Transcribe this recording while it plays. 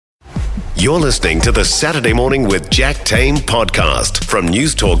You're listening to the Saturday Morning with Jack Tame podcast from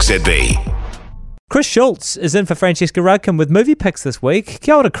News Talk ZB. Chris Schulz is in for Francesca Rudkin with movie picks this week.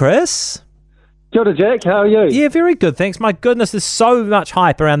 Kia ora, Chris. Kia ora, Jack. How are you? Yeah, very good, thanks. My goodness, there's so much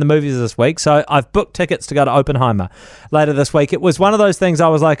hype around the movies this week, so I've booked tickets to go to Oppenheimer later this week. It was one of those things I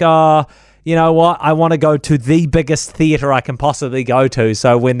was like, you know what? I want to go to the biggest theatre I can possibly go to.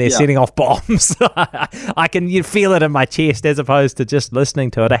 So when they're setting off bombs, I can feel it in my chest as opposed to just listening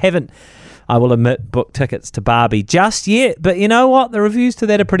to it. I will admit, booked tickets to Barbie just yet. But you know what? The reviews to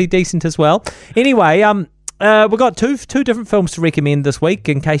that are pretty decent as well. Anyway, we've got two different films to recommend this week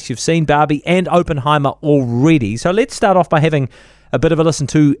in case you've seen Barbie and Oppenheimer already. So let's start off by having a bit of a listen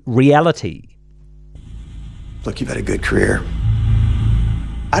to Reality. Look, you've had a good career.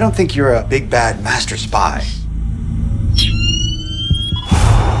 I don't think you're a big bad master spy.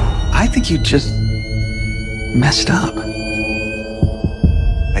 I think you just messed up.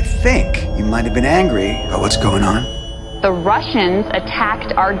 I think you might have been angry about what's going on. The Russians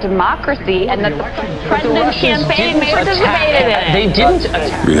attacked our democracy and that the president's campaign participated in it. They didn't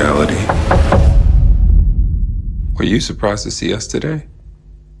attack. Reality. Were you surprised to see us today?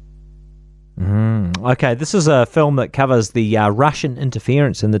 Okay, this is a film that covers the Russian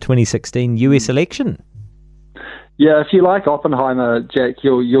interference in the 2016 US election. Yeah, if you like Oppenheimer, Jack,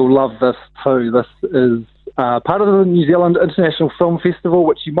 you'll love this too. This is part of the New Zealand International Film Festival,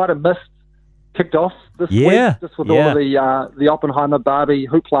 which you might have missed, kicked off this week, just with all of the Oppenheimer, Barbie,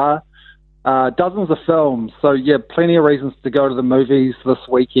 hoopla. Dozens of films, so yeah, plenty of reasons to go to the movies this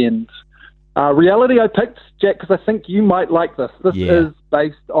weekend. Reality I picked, Jack, because I think you might like this. This is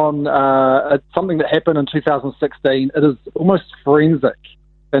based on something that happened in 2016. It is almost forensic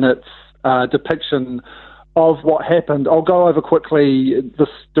in its depiction of what happened. I'll go over quickly the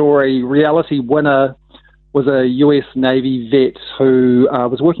story. Reality winner was a US Navy vet who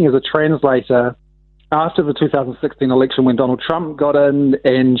was working as a translator after the 2016 election when Donald Trump got in,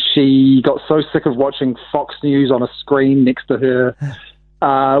 and she got so sick of watching Fox News on a screen next to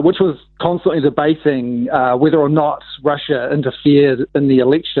her, which was constantly debating whether or not Russia interfered in the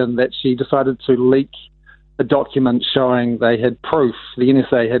election, that she decided to leak a document showing they had proof, the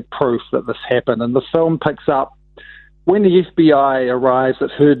NSA had proof that this happened. And the film picks up when the FBI arrives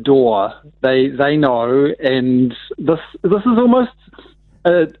at her door. They know, and this is almost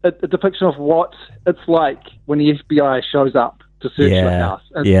a depiction of what it's like when the FBI shows up to search your house.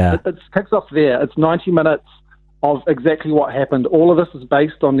 It kicks off there. It's 90 minutes of exactly what happened. All of this is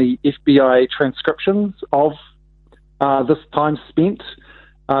based on the FBI transcriptions of this time spent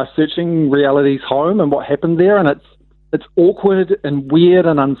searching Reality's home and what happened there, and it's awkward and weird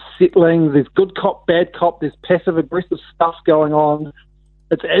and unsettling. There's good cop, bad cop, there's passive-aggressive stuff going on.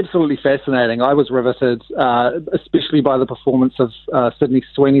 It's absolutely fascinating. I was riveted, especially by the performance of Sydney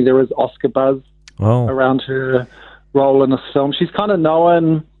Sweeney. There is Oscar buzz around her role in this film. She's kind of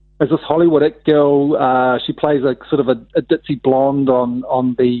known as this Hollywood it girl. She plays a sort of a ditzy blonde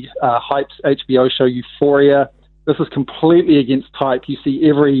on the hyped HBO show Euphoria. This is completely against type. You see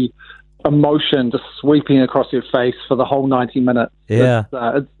every emotion just sweeping across your face for the whole 90 minutes. Yeah.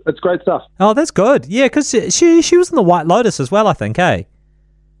 It's great stuff. Oh, that's good. Yeah, because she was in The White Lotus as well, I think, eh?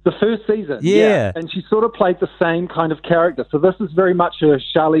 The first season, yeah. And she sort of played the same kind of character. So this is very much a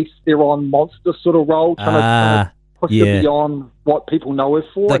Charlize Theron monster sort of role, trying to push her beyond what people know her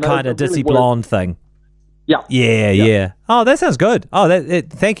for. The kind of ditzy blonde thing. Yeah. Yeah. Oh, that sounds good. Oh,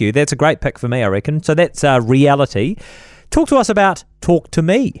 thank you. That's a great pick for me, I reckon. So that's Reality. Talk to us about Talk to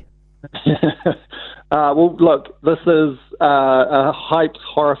Me. Well, look, this is a hyped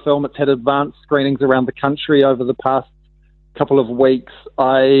horror film. It's had advanced screenings around the country over the past couple of weeks.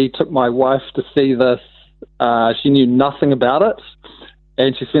 I took my wife to see this. She knew nothing about it,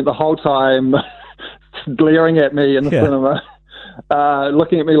 and she spent the whole time glaring at me in the cinema,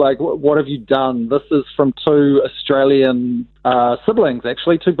 looking at me like, what have you done? This is from two Australian siblings,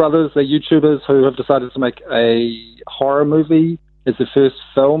 actually, two brothers. They're YouTubers who have decided to make a horror movie as their first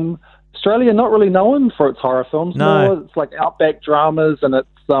film. Australia not really known for its horror films. No. More, it's like outback dramas, and it's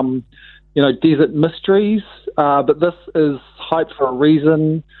desert mysteries. But this is hyped for a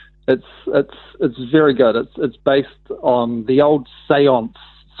reason. It's very good. It's based on the old seance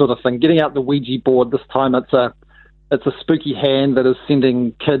sort of thing. Getting out the Ouija board this time. It's a spooky hand that is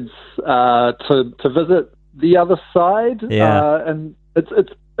sending kids to visit the other side. And it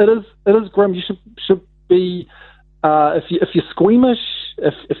is grim. You should be if you're squeamish,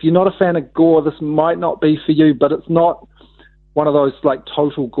 if you're not a fan of gore, this might not be for you. But it's not one of those like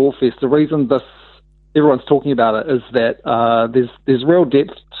total gore fest. The reason everyone's talking about it is that there's real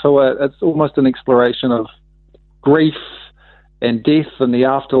depth to it. It's almost an exploration of grief and death and the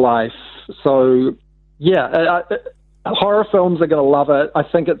afterlife. So, yeah, horror films are going to love it. I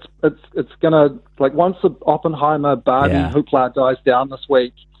think it's going to, like, once the Oppenheimer Barbie hoopla dies down this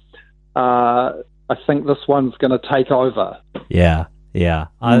week, I think this one's going to take over. Yeah.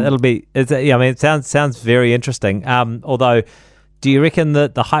 It'll be. It sounds very interesting. Although, do you reckon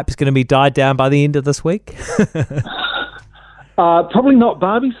that the hype is going to be died down by the end of this week? Probably not.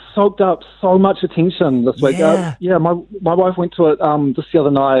 Barbie soaked up so much attention this week. Yeah. My wife went to it just the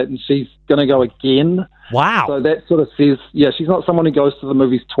other night, and she's going to go again. Wow. So that sort of says, she's not someone who goes to the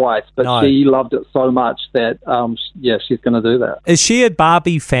movies twice, but she loved it so much that, she's going to do that. Is she a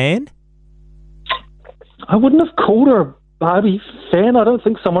Barbie fan? I wouldn't have called her a Barbie fan. I don't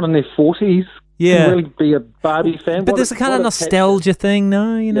think someone in their 40s can really be a Barbie fan. But there's a kind of nostalgia thing,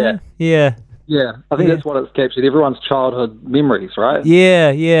 no? You know? Yeah. Yeah, I think that's what it's captured. Everyone's childhood memories, right?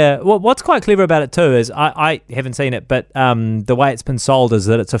 Yeah. Well, what's quite clever about it too is I haven't seen it, but the way it's been sold is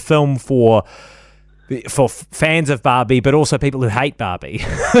that it's a film for fans of Barbie, but also people who hate Barbie,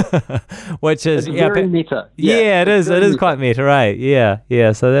 which is very meta. Yeah, it is. It is quite meta, right? Yeah.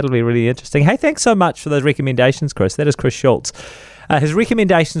 So that'll be really interesting. Hey, thanks so much for those recommendations, Chris. That is Chris Schulz. His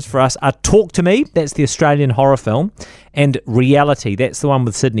recommendations for us are Talk to Me, that's the Australian horror film, and Reality, that's the one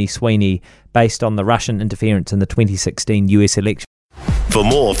with Sydney Sweeney, based on the Russian interference in the 2016 US election. For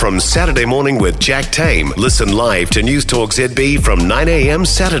more from Saturday Morning with Jack Tame, listen live to News Talk ZB from 9 a.m.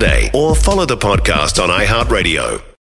 Saturday, or follow the podcast on iHeartRadio.